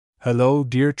Hello,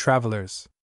 dear travelers.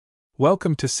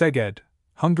 Welcome to Szeged,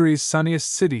 Hungary's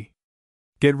sunniest city.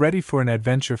 Get ready for an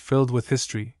adventure filled with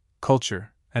history,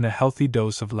 culture, and a healthy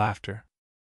dose of laughter.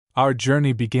 Our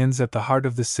journey begins at the heart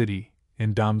of the city,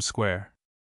 in Dom Square.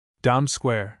 Dom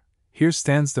Square, here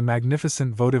stands the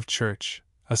magnificent votive church,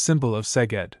 a symbol of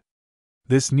Szeged.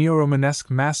 This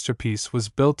neo-Romanesque masterpiece was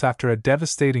built after a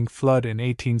devastating flood in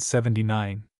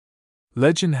 1879.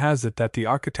 Legend has it that the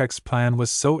architect's plan was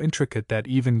so intricate that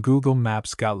even Google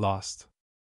Maps got lost.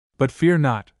 But fear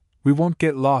not, we won't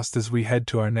get lost as we head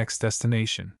to our next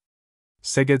destination.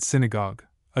 Szeged Synagogue,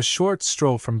 a short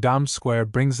stroll from Dom Square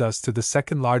brings us to the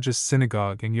second largest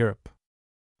synagogue in Europe.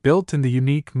 Built in the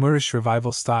unique Moorish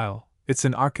Revival style, it's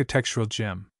an architectural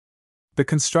gem. The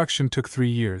construction took 3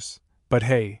 years, but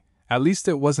hey, at least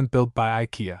it wasn't built by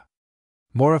IKEA.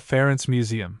 More of Ferencz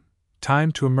Museum.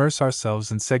 Time to immerse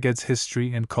ourselves in Szeged's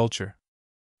history and culture.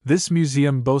 This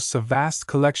museum boasts a vast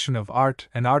collection of art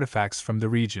and artifacts from the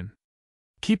region.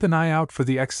 Keep an eye out for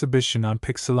the exhibition on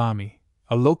Pixelami,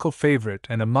 a local favorite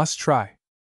and a must-try.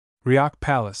 Riach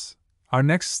Palace. Our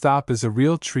next stop is a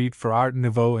real treat for Art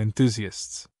Nouveau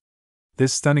enthusiasts.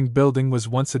 This stunning building was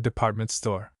once a department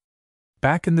store.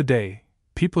 Back in the day,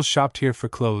 people shopped here for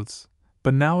clothes,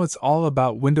 but now it's all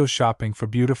about window shopping for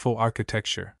beautiful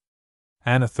architecture.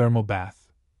 And a thermal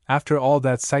bath. After all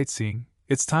that sightseeing,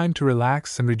 it's time to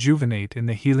relax and rejuvenate in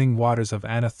the healing waters of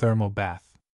a thermal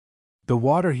bath. The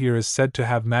water here is said to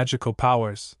have magical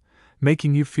powers,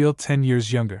 making you feel 10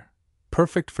 years younger,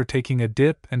 perfect for taking a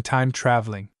dip and time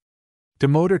traveling.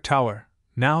 Demoter Tower.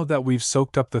 Now that we've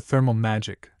soaked up the thermal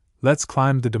magic, let's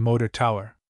climb the Demoter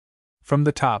Tower. From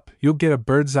the top, you'll get a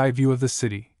bird's eye view of the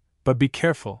city, but be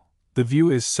careful, the view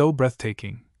is so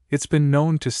breathtaking, it's been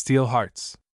known to steal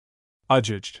hearts.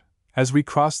 Udjugd. As we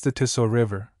cross the Tisza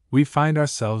River, we find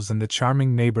ourselves in the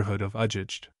charming neighborhood of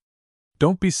Udjugd.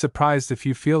 Don't be surprised if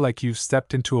you feel like you've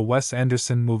stepped into a Wes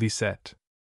Anderson movie set.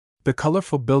 The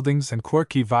colorful buildings and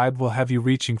quirky vibe will have you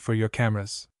reaching for your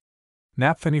cameras.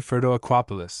 Napfeniferdo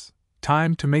Aquapolis.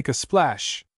 Time to make a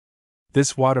splash!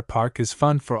 This water park is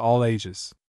fun for all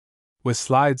ages. With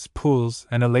slides, pools,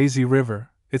 and a lazy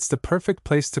river, it's the perfect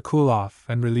place to cool off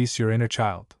and release your inner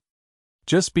child.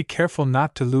 Just be careful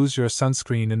not to lose your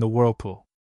sunscreen in the whirlpool.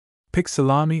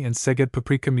 Pixelami and Szeged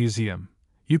Paprika Museum.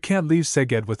 You can't leave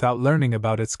Szeged without learning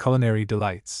about its culinary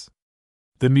delights.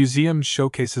 The museum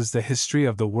showcases the history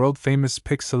of the world-famous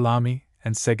Pixelami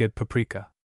and Szeged Paprika.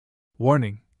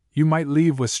 Warning, you might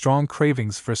leave with strong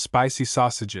cravings for spicy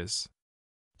sausages.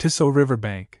 Tisza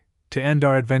Riverbank. To end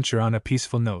our adventure on a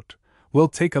peaceful note, we'll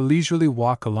take a leisurely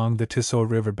walk along the Tisza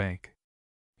Riverbank.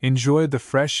 Enjoy the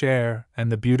fresh air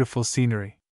and the beautiful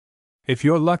scenery. If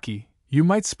you're lucky, you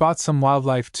might spot some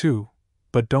wildlife too,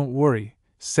 but don't worry,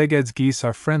 Szeged's geese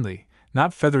are friendly,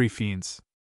 not feathery fiends.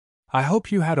 I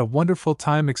hope you had a wonderful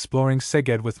time exploring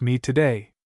Szeged with me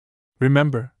today.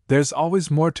 Remember, there's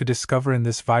always more to discover in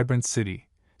this vibrant city,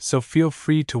 so feel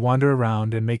free to wander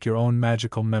around and make your own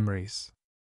magical memories.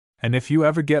 And if you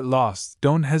ever get lost,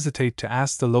 don't hesitate to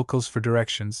ask the locals for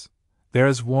directions. They're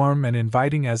as warm and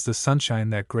inviting as the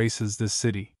sunshine that graces this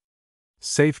city.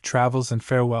 Safe travels and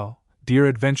farewell, dear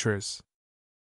adventurers.